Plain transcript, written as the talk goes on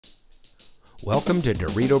Welcome to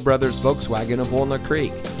Dirito Brothers Volkswagen of Walnut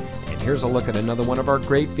Creek. And here's a look at another one of our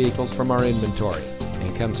great vehicles from our inventory.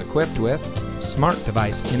 And comes equipped with smart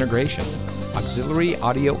device integration, auxiliary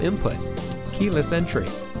audio input, keyless entry,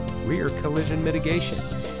 rear collision mitigation,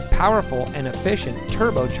 powerful and efficient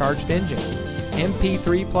turbocharged engine,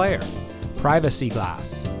 MP3 player, privacy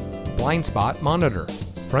glass, blind spot monitor,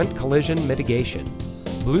 front collision mitigation,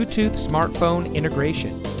 Bluetooth smartphone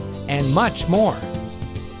integration, and much more.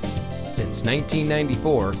 Since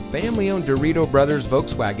 1994, family-owned Dirito Brothers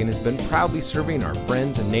Volkswagen has been proudly serving our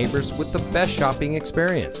friends and neighbors with the best shopping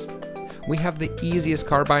experience. We have the easiest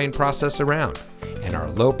car buying process around, and our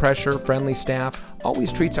low-pressure, friendly staff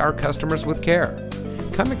always treats our customers with care.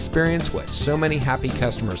 Come experience what so many happy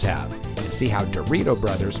customers have and see how Dirito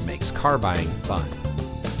Brothers makes car buying fun.